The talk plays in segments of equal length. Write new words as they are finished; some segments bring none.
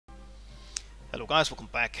Hello guys, welcome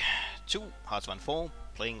back to Hearts 4,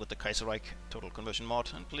 playing with the Kaiserreich Total Conversion mod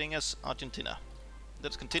and playing as Argentina.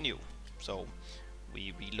 Let's continue. So,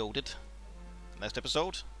 we reloaded last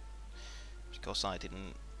episode because I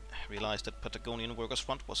didn't realize that Patagonian Workers'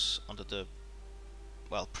 Front was under the,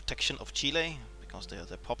 well, protection of Chile because they are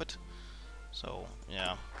the puppet. So,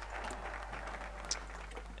 yeah.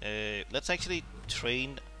 Let's actually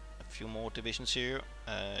train a few more divisions here.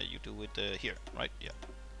 You do it here, right? Yeah.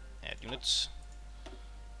 Add units.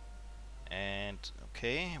 And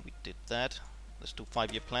okay, we did that. Let's do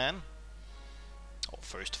 5-year plan. Or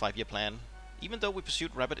first 5-year plan. Even though we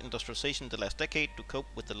pursued rapid industrialization in the last decade to cope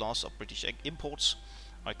with the loss of British imports,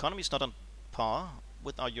 our economy is not on par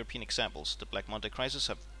with our European examples. The Black Monday crisis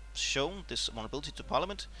have shown this vulnerability to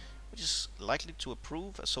Parliament, which is likely to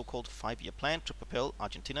approve a so-called 5-year plan to propel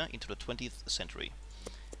Argentina into the 20th century.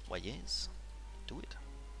 Why yes, do it.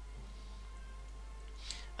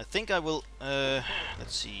 I think I will,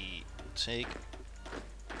 let's see, take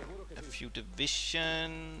a few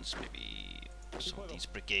divisions, maybe some of these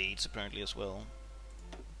brigades apparently as well.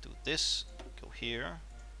 Do this, go here,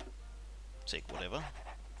 take whatever,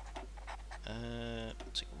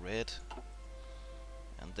 take red,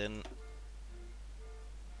 and then,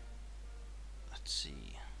 let's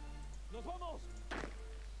see, go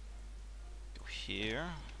here.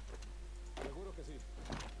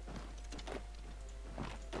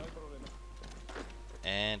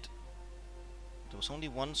 And there was only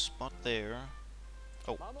one spot there.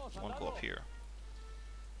 Oh, you want to go up here.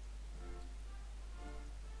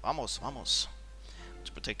 Vamos, vamos.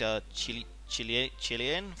 To protect our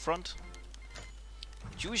Chilean front.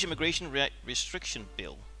 Jewish immigration restriction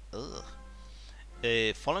bill. Ugh.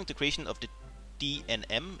 Following the creation of the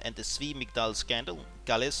DNM and the Svi Migdal scandal,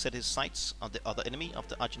 Gales set his sights on the other enemy of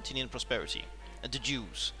the Argentinian prosperity, the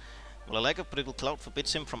Jews. While a lack of political clout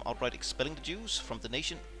forbids him from outright expelling the Jews from the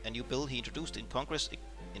nation, a new bill he introduced in Congress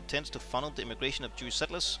intends to funnel the immigration of Jewish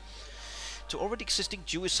settlers to already existing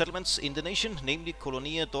Jewish settlements in the nation, namely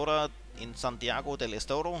Colonia Dora in Santiago del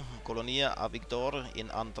Estero, Colonia Avigdor in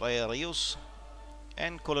Entre Rios,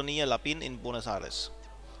 and Colonia Lapin in Buenos Aires,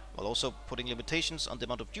 while also putting limitations on the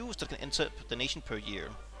amount of Jews that can enter the nation per year.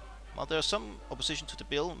 While there is some opposition to the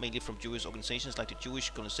bill, mainly from Jewish organizations like the Jewish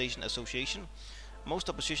Colonization Association, most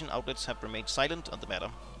opposition outlets have remained silent on the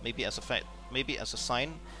matter, maybe as a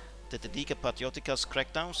sign that the Liga Patriotica's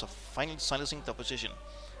crackdowns are finally silencing the opposition.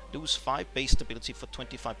 Lose 5 base stability for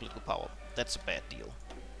 25 political power. That's a bad deal.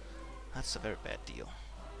 That's a very bad deal.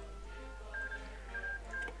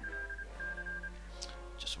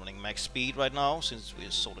 Just running max speed right now, since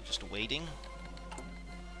we're sort of just waiting.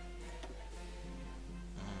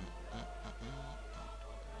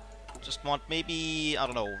 Just want maybe, I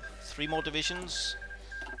don't know, 3 more divisions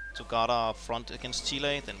to guard our front against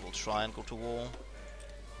Chile, then we'll try and go to war.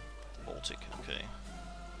 The Baltic, okay.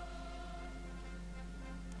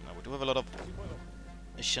 Now we do have a lot of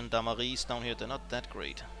gendarmeries down here, they're not that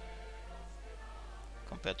great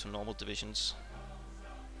compared to normal divisions.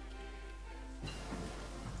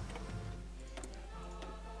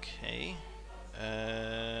 Okay.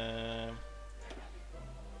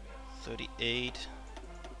 38.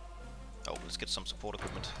 Oh, let's get some support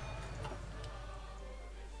equipment.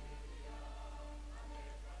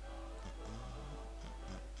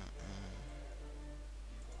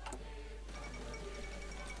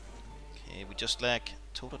 Okay, we just lack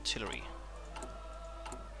total artillery.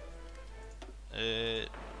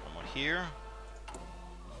 One more here.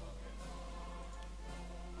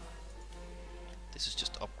 This is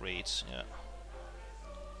just upgrades, yeah.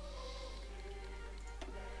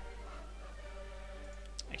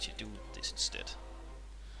 Actually do this instead.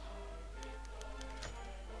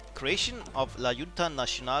 Creation of La Junta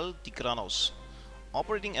Nacional de Granos.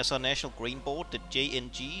 Operating as our national grain board, the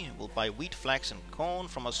JNG will buy wheat, flax and corn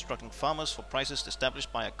from our struggling farmers for prices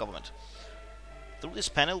established by our government. Through this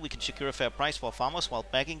panel we can secure a fair price for our farmers while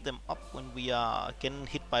backing them up when we are again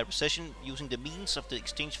hit by recession using the means of the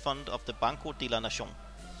exchange fund of the Banco de la Nación.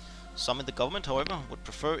 Some in the government, however, would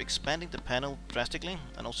prefer expanding the panel drastically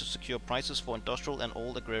and also secure prices for industrial and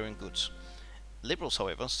all agrarian goods. Liberals,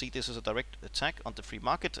 however, see this as a direct attack on the free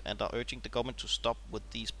market and are urging the government to stop with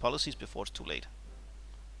these policies before it's too late.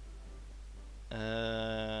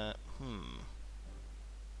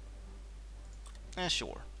 Sure,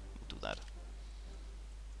 we'll do that.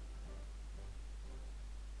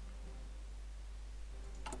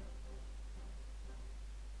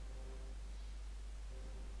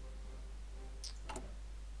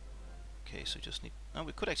 Okay, so just need... Oh,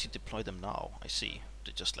 we could actually deploy them now, I see.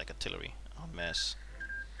 They're just like artillery en masse.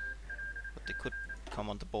 But they could come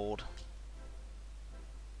on the board.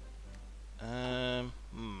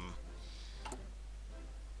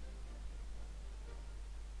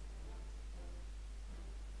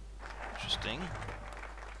 Interesting.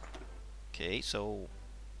 Okay, so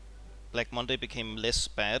Black Monday became less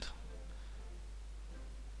bad.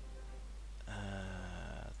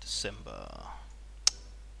 December.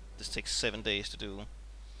 This takes 7 days to do.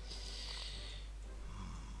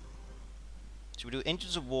 Should we do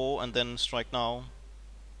Engines of War and then strike now?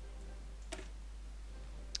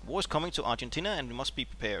 War is coming to Argentina and we must be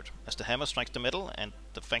prepared. As the hammer strikes the metal and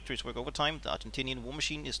the factories work overtime, the Argentinian war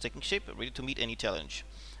machine is taking shape, ready to meet any challenge.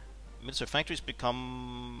 Military factories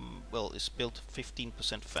become, well, is built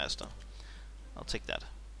 15% faster. I'll take that.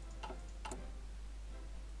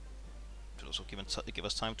 Should also give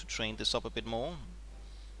us time to train this up a bit more.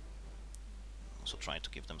 Also trying to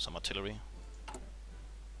give them some artillery.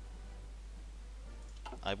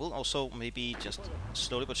 I will also maybe just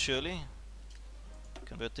slowly but surely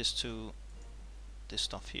convert this to this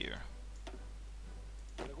stuff here.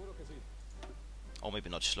 Or maybe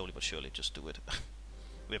not slowly but surely, just do it.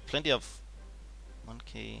 We have plenty of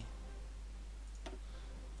 1k.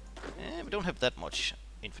 We don't have that much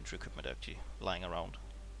infantry equipment actually lying around.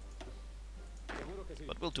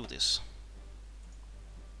 But we'll do this.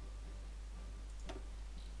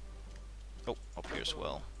 Oh, up here as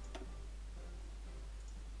well.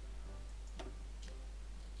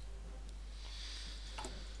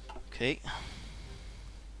 Okay.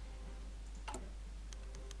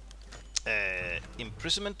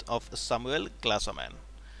 Imprisonment of Samuel Glasserman.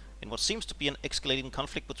 In what seems to be an escalating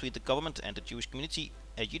conflict between the government and the Jewish community,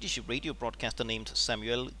 a Yiddish radio broadcaster named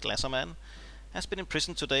Samuel Glasserman has been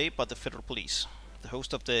imprisoned today by the federal police. The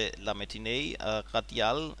host of the La Matinée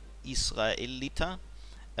Radial Israelita,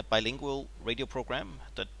 a bilingual radio program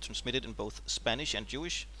that transmitted in both Spanish and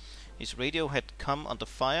Jewish, his radio had come under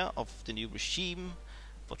fire of the new regime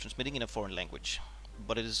for transmitting in a foreign language.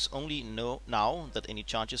 But it is only now that any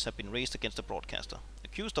charges have been raised against the broadcaster.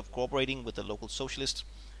 Accused of cooperating with the local socialists,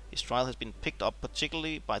 his trial has been picked up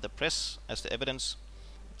particularly by the press, as the evidence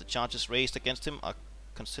of the charges raised against him are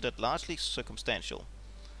considered largely circumstantial.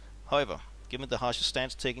 However, given the harsh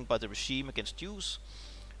stance taken by the regime against Jews,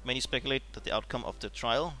 many speculate that the outcome of the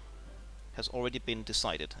trial has already been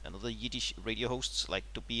decided, and other Yiddish radio hosts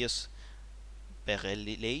like Tobias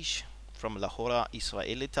Berelej from La Hora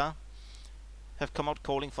Israelita have come out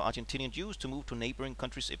calling for Argentinian Jews to move to neighboring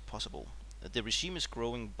countries if possible. The regime is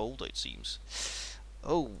growing bolder, it seems.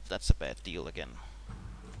 Oh, that's a bad deal again.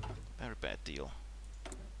 Very bad deal.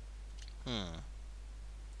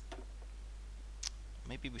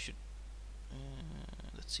 Maybe we should...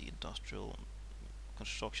 let's see, industrial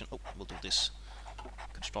construction. Oh, we'll do this.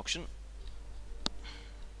 Construction.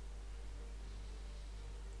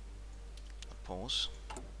 Pause.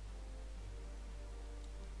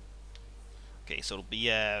 Okay, so it'll be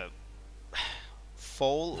a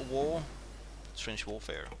fall war, trench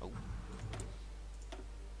warfare. Oh.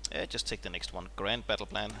 Just take the next one. Grand battle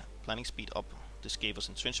plan. Planning speed up. This gave us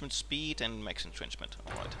entrenchment speed and max entrenchment.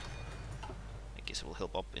 Alright. I guess it will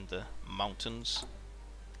help up in the mountains.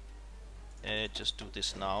 Just do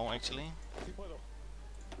this now, actually.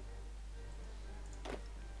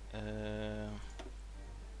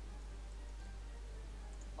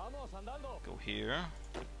 Go here.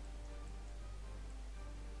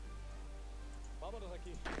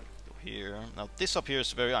 Go here. Now this up here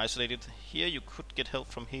is very isolated. Here you could get help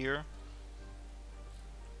from here.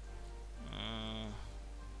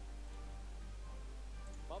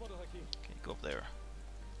 Okay, go up there.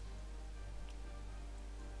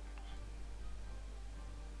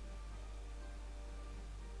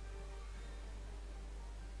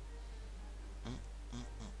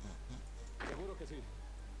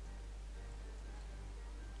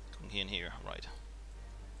 Come here and here, right.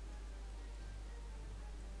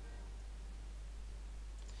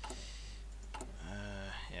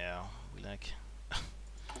 Yeah, we like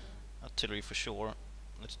artillery for sure.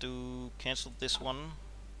 Let's do cancel this one.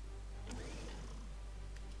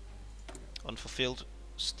 Unfulfilled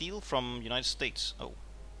steel from United States. Oh,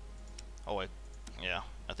 yeah.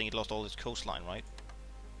 I think it lost all its coastline, right?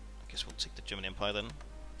 I guess we'll take the German Empire then.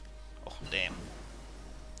 Oh damn.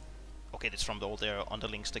 Okay, that's from all their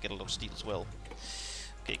underlings. They get a lot of steel as well.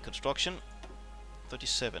 Okay, construction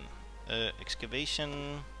 37.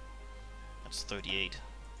 Excavation. That's 38.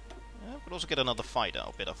 We'll also get another fighter,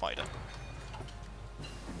 or better fighter.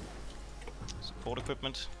 Support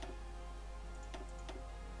equipment.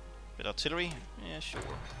 Bit artillery? Yeah, sure.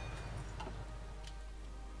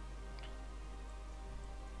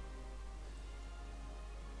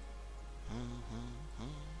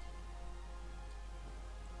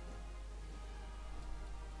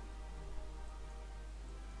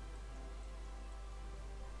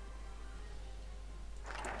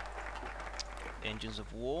 Engines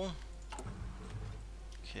of war.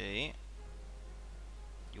 Okay.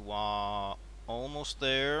 You are almost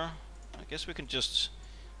there. I guess we can just...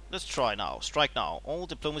 Let's try now. Strike now. All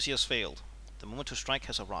diplomacy has failed. The moment to strike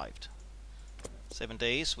has arrived. 7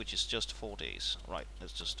 days, which is just 4 days. Right,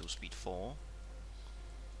 let's just do speed 4.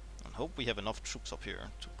 And hope we have enough troops up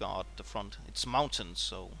here to guard the front. It's mountains,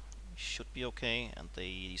 so we should be okay. And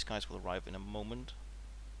these guys will arrive in a moment.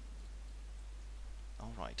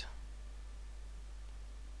 Alright.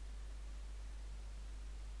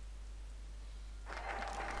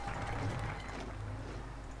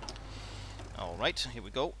 Alright, here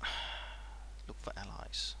we go. Look for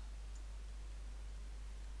allies.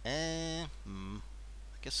 I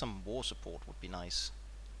guess some war support would be nice.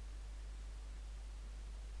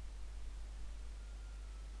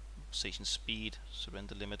 Station speed,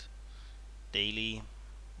 surrender limit, daily.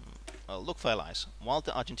 Look for allies. While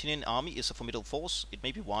the Argentinian army is a formidable force, it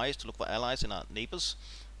may be wise to look for allies in our neighbors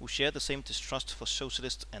who share the same distrust for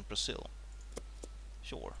socialists and Brazil.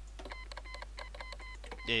 Sure.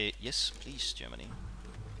 Yes, please, Germany.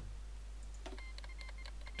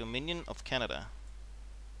 Dominion of Canada.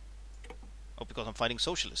 Oh, because I'm fighting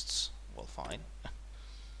socialists. Well, fine.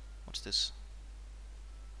 What's this?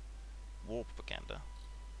 War propaganda.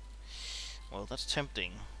 Well, that's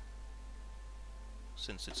tempting,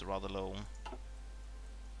 since it's rather low.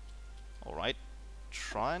 Alright,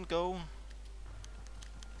 try and go.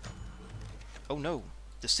 Oh no,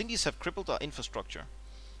 the Singhis have crippled our infrastructure.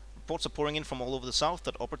 Reports are pouring in from all over the south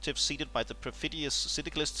that operatives seated by the perfidious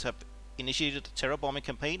syndicalists have initiated a terror bombing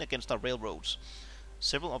campaign against our railroads.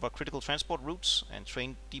 Several of our critical transport routes and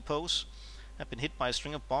train depots have been hit by a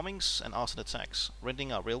string of bombings and arson attacks,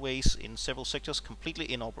 rendering our railways in several sectors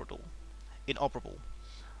completely inoperable.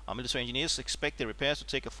 Our military engineers expect the repairs to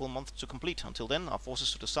take a full month to complete. Until then, our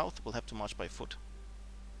forces to the south will have to march by foot.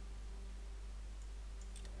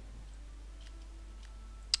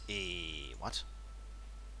 What?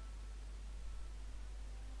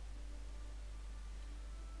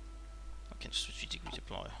 I can strategically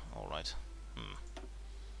deploy. Alright.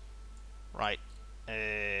 Right.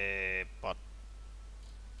 But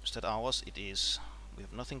is that ours? It is. We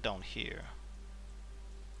have nothing down here.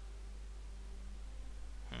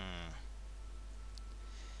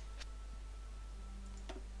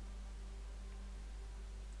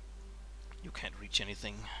 You can't reach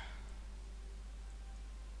anything.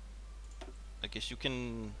 I guess you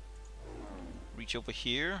can reach over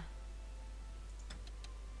here.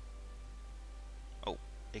 Oh,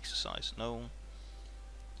 exercise. No.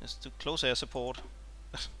 Just do close air support.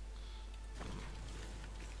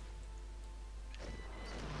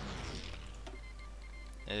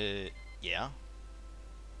 Yeah.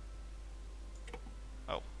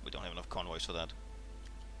 Oh, we don't have enough convoys for that.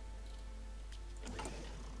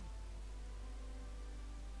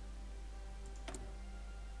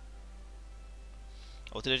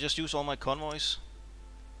 Oh, did I just use all my convoys?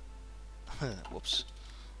 Whoops.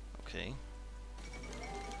 Okay.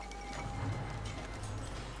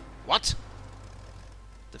 What?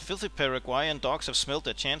 The filthy Paraguayan dogs have smelled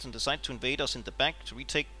their chance and decide to invade us in the back to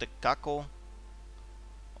retake the Caco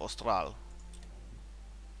Austral.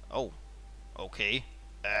 Oh. Okay.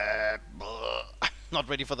 Not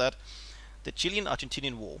ready for that. The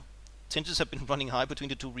Chilean-Argentinian War. Tensions have been running high between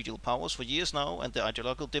the two regional powers for years now, and the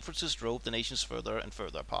ideological differences drove the nations further and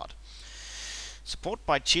further apart. Support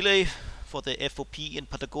by Chile for the FOP in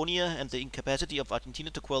Patagonia and the incapacity of Argentina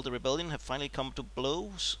to quell the rebellion have finally come to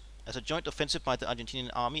blows, as a joint offensive by the Argentinian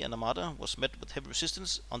army and Armada was met with heavy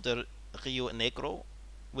resistance under Rio Negro,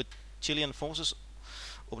 with Chilean forces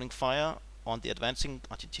opening fire on the advancing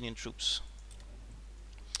Argentinian troops.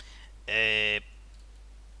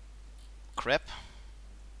 Crap.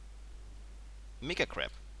 Mega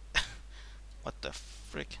crap. What the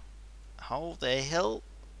frick? How the hell?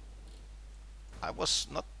 I was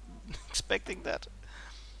not expecting that.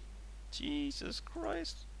 Jesus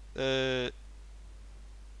Christ. And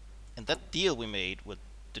that deal we made with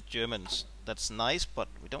the Germans, that's nice, but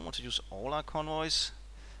we don't want to use all our convoys.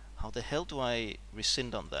 How the hell do I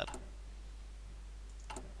rescind on that?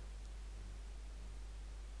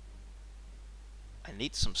 I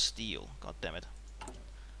need some steel, god damn it.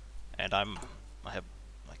 And I have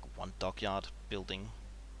like one dockyard building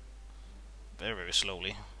very, very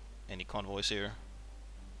slowly. Any convoys here?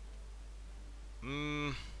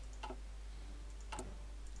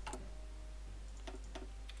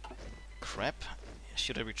 Crap.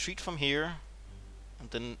 Should I retreat from here and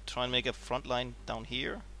then try and make a front line down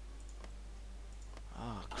here?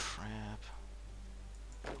 Oh crap.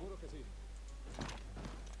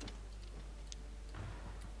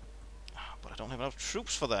 But I don't have enough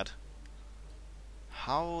troops for that.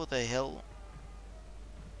 How the hell?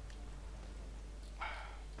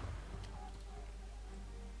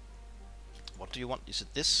 What do you want? Is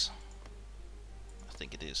it this? I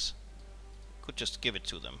think it is. Could just give it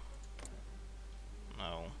to them.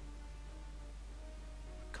 No.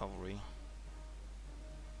 Recovery.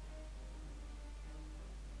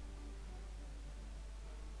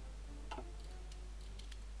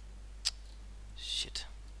 Shit.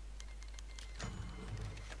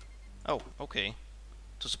 Oh, okay.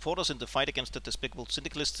 To support us in the fight against the despicable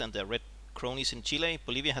syndicalists and their red cronies in Chile,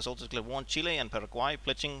 Bolivia has also declared war on Chile and Paraguay,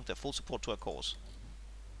 pledging their full support to our cause.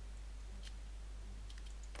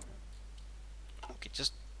 Okay,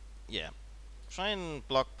 just... yeah. Try and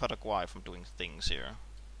block Paraguay from doing things here.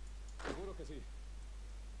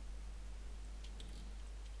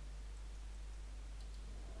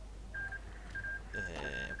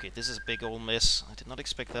 Okay, this is a big old mess. I did not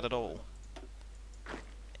expect that at all.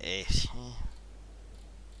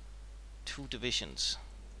 2 divisions.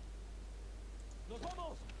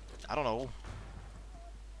 I don't know.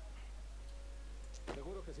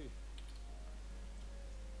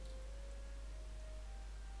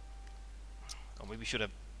 Or maybe we should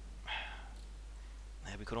have...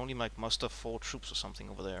 we could only like muster 4 troops or something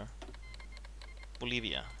over there.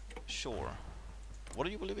 Bolivia. Sure. What are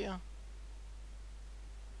you, Bolivia?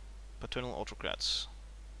 Paternal autocrats.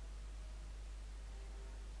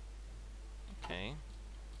 Okay.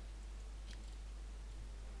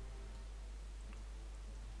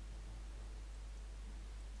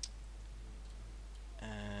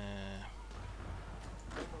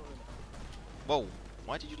 Whoa,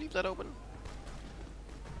 why did you leave that open?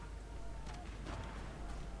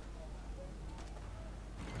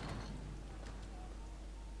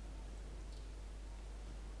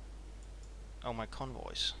 Oh, my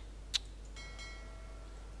convoys.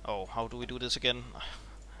 Oh, how do we do this again?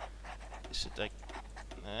 Is it like...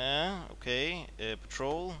 okay.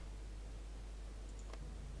 Patrol.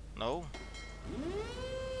 No.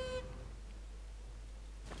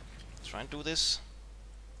 Try and do this.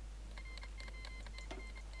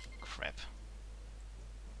 Crap.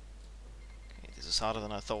 Okay, this is harder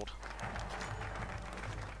than I thought.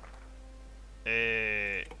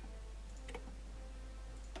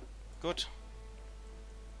 Good.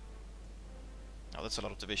 Oh, that's a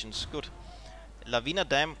lot of divisions. Good. Lavina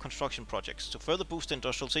Dam construction projects. To further boost the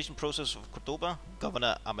industrialization process of Cordoba,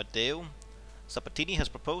 Governor Amadeo Sabatini has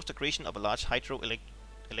proposed the creation of a large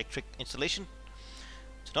hydroelectric installation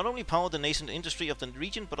to not only power the nascent industry of the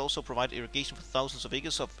region, but also provide irrigation for thousands of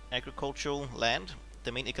acres of agricultural land,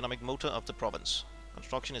 the main economic motor of the province.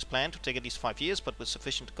 Construction is planned to take at least 5 years, but with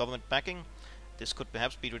sufficient government backing, this could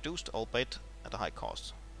perhaps be reduced, albeit at a high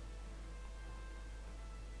cost.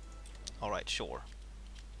 Alright, sure.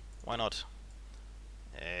 Why not?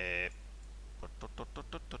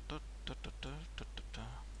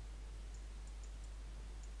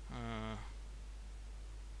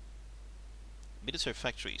 Military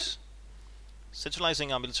factories.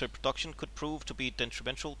 Centralizing our military production could prove to be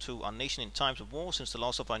detrimental to our nation in times of war, since the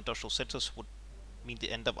loss of our industrial centers would mean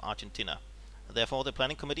the end of Argentina. Therefore, the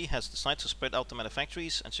planning committee has decided to spread out the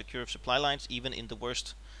manufactories and secure supply lines even in the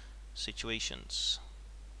worst situations.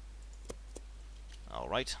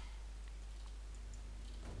 Alright.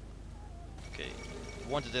 Okay.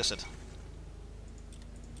 War in the desert.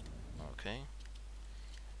 Okay.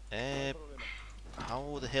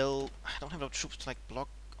 How the hell... I don't have enough troops to like block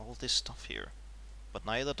all this stuff here. But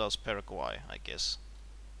neither does Paraguay, I guess.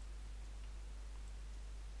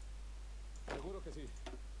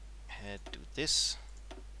 Do this.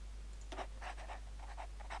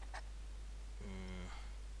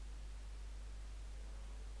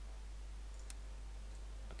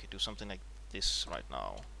 Okay, do something like this right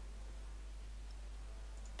now.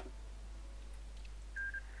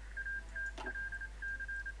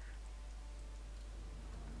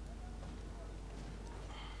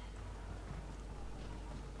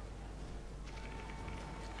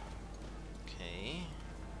 Okay.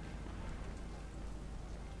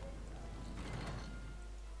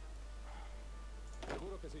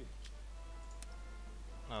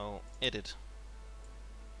 No, edit.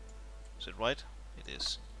 Is it right? It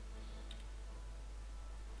is.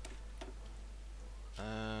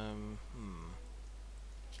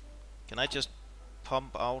 Can I just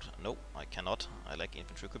pump out? No, I cannot. I lack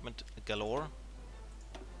infantry equipment galore.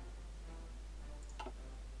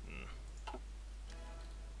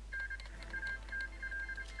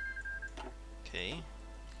 Okay.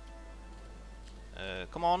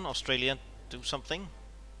 Come on, Australia, do something.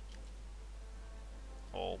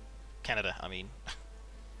 Or Canada, I mean.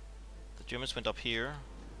 The Germans went up here.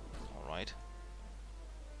 Alright.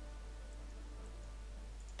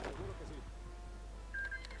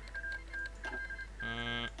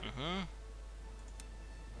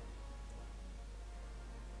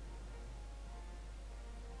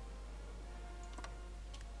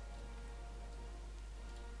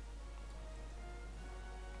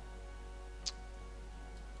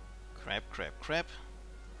 Crap, crap, crap.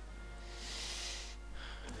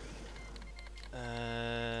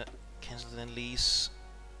 Cancel the lease.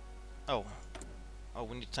 Oh. Oh,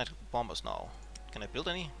 we need tactical bombers now. Can I build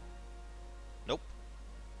any? Nope.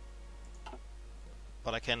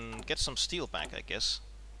 But I can get some steel back, I guess.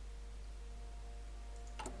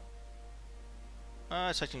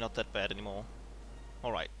 It's actually not that bad anymore.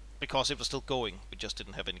 Alright. Because it was still going. We just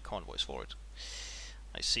didn't have any convoys for it.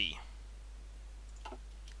 I see.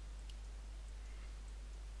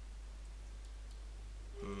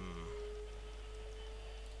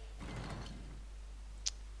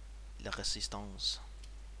 La résistance.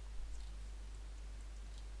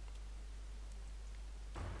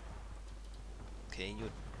 Okay, you're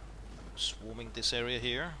swarming this area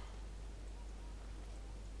here.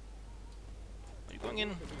 Are you going in?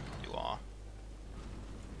 You are.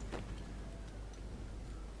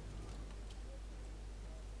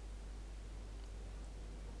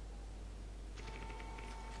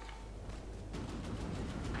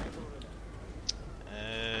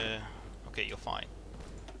 Okay, you're fine.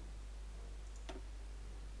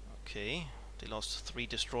 Okay, they lost 3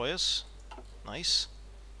 destroyers. Nice.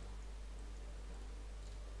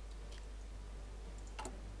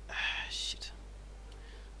 Shit.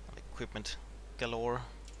 Equipment galore.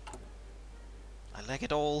 I like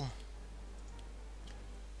it all.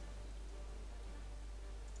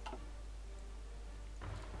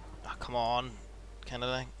 Ah, come on,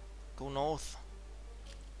 Canada, go north.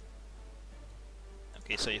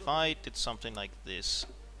 Okay, so if I did something like this,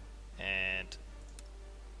 and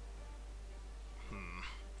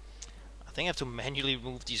I think I have to manually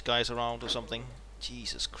move these guys around or something.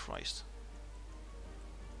 Jesus Christ.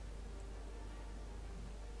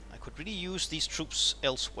 I could really use these troops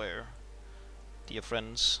elsewhere, dear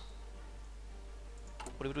friends.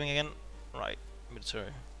 What are we doing again? Right,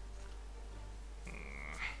 military.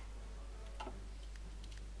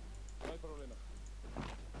 No hay problema.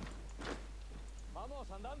 Vamos,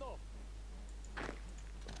 andando.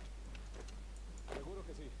 Seguro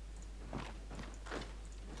que sí.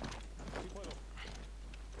 Sí puedo.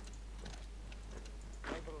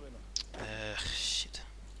 No hay problema. Shit.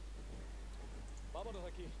 Vámonos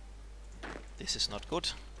aquí. This is not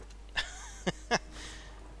good.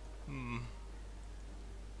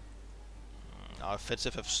 Our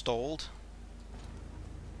offensive have stalled.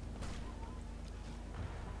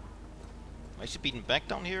 Am I actually beaten back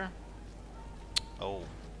down here? Oh,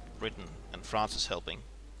 Britain and France is helping.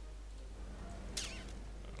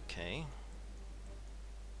 Okay.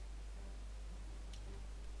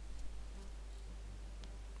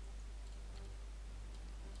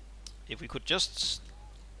 If we could just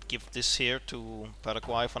give this here to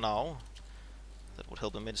Paraguay for now, that would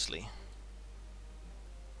help immensely.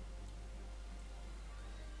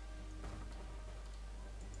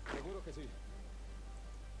 Seguro que sí.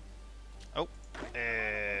 Oh,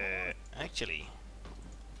 actually,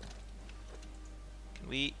 can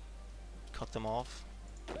we cut them off?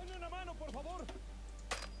 Denme una mano, por favor.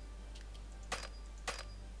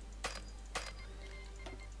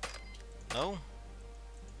 No?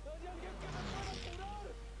 ¿Hay alguien que me pueda curar?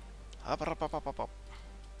 Up, up, up, up, up, up.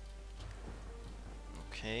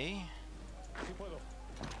 Okay. Sí puedo.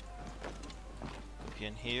 Go here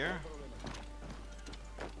and here. No hay problema.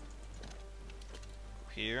 Go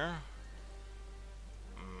here.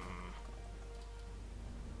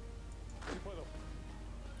 Sí puedo.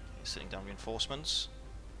 Sending down reinforcements.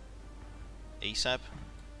 ASAP.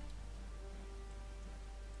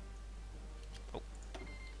 Oh.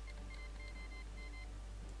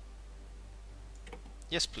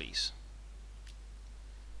 Yes, please.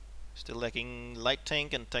 Still lacking light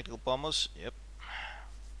tank and tactical bombers. Yep.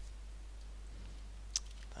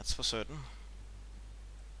 That's for certain.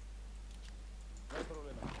 No hay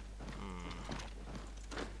problema.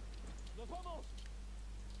 ¡Nos vamos!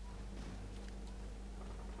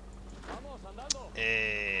 ¡Vamos, andando!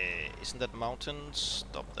 Isn't that mountains?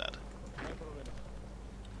 Stop that. No hay problema.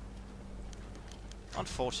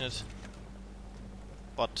 Unfortunate.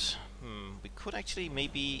 But, we could actually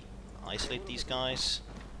maybe isolate these guys.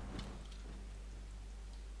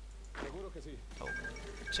 Seguro que sí. Oh,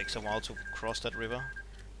 it takes a while to cross that river.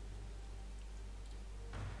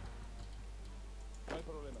 No hay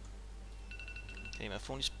problema. Okay, my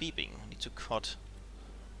phone is beeping. I need to cut.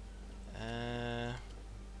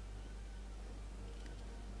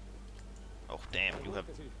 Oh damn! You have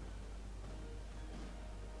Que sí.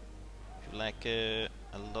 you lack a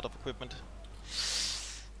lot of equipment.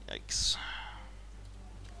 Yikes.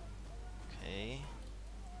 Okay.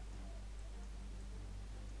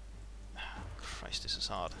 Christ, this is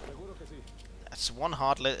hard. Seguro que sí. That's one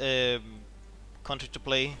hard country to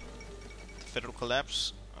play. federal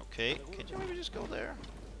collapse. Okay, can you maybe just go there?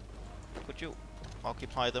 Could you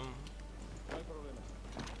occupy them No hay problema.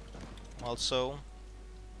 also?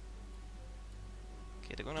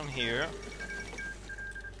 Okay, they're going on here.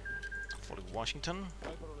 For the Washington. No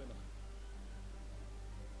hay problema.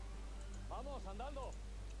 Vamos, andando.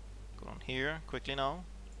 Go on here, quickly now.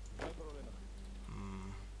 No hay problema.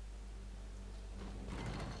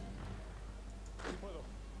 Sí puedo.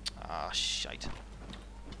 Ah, shite.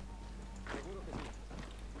 Seguro que sí.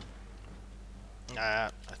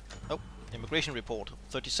 Oh, immigration report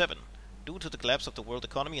 37. Due to the collapse of the world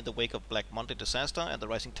economy in the wake of Black Monday disaster and the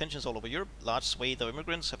rising tensions all over Europe, large swathes of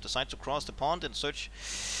immigrants have decided to cross the pond and search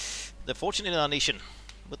their fortune in our nation.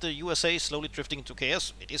 With the USA slowly drifting into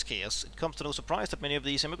chaos, it is chaos, it comes to no surprise that many of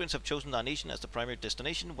these immigrants have chosen our nation as the primary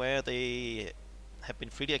destination where they have been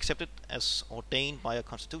freely accepted as ordained by our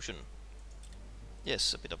constitution.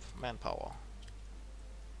 Yes, a bit of manpower.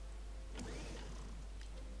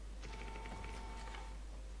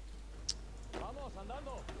 Vamos,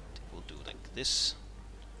 andando. We'll do like this.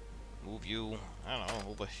 Move you, I don't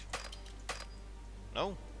know, over.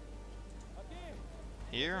 No? Aquí.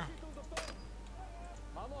 Here? Necesito un doctor.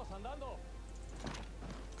 Vamos, andando.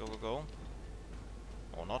 Go, go, go.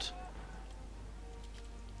 Or not.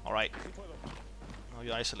 Alright. Sí puedo. Now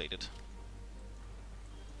you're isolated.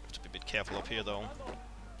 Have to be a bit careful up here though. Andando.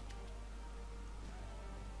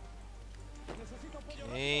 Necesito apoyo.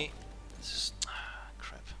 Okay. This is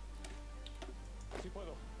crap. Sí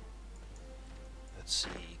puedo. Let's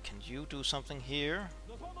see. Can you do something here?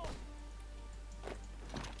 Nos vamos.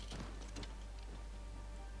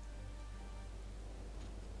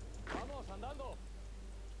 Vamos, andando.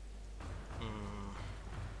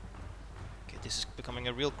 Okay, this is becoming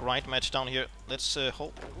a real grind match down here. Let's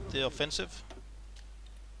hold the offensive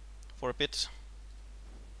for a bit.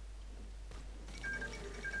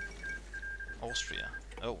 Austria.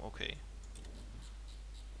 Oh, okay.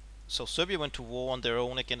 So Serbia went to war on their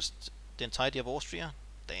own against the entirety of Austria?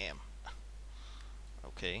 Damn.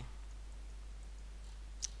 Okay.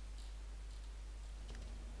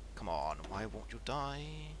 Come on, why won't you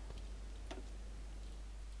die?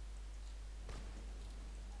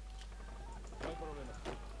 No hay problema.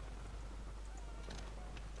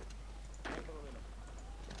 No hay problema.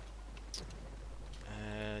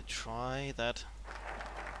 Try that.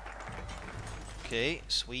 Okay,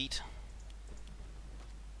 sweet.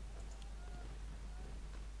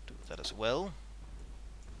 Do that as well.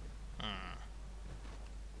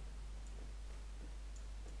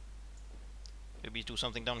 Maybe do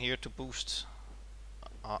something down here to boost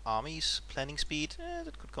our army's planning speed.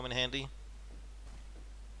 That could come in handy.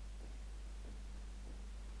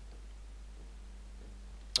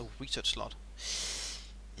 Oh, research slot.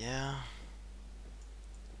 Yeah.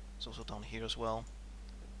 It's also down here as well.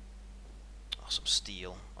 Oh, some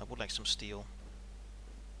steel. I would like some steel.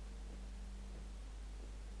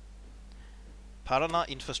 Paraná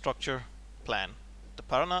infrastructure plan. The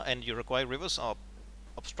Paraná and Uruguay rivers are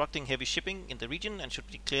obstructing heavy shipping in the region and should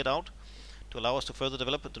be cleared out to allow us to further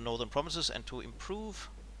develop the northern provinces and to improve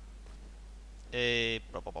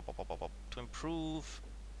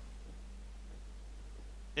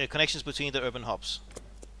connections between the urban hubs.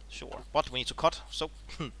 Sure, but we need to cut. So,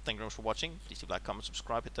 thank you very much for watching. Please leave a like, comment,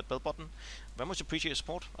 subscribe, hit that bell button. Very much appreciate your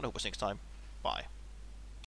support, and I hope us next time. Bye.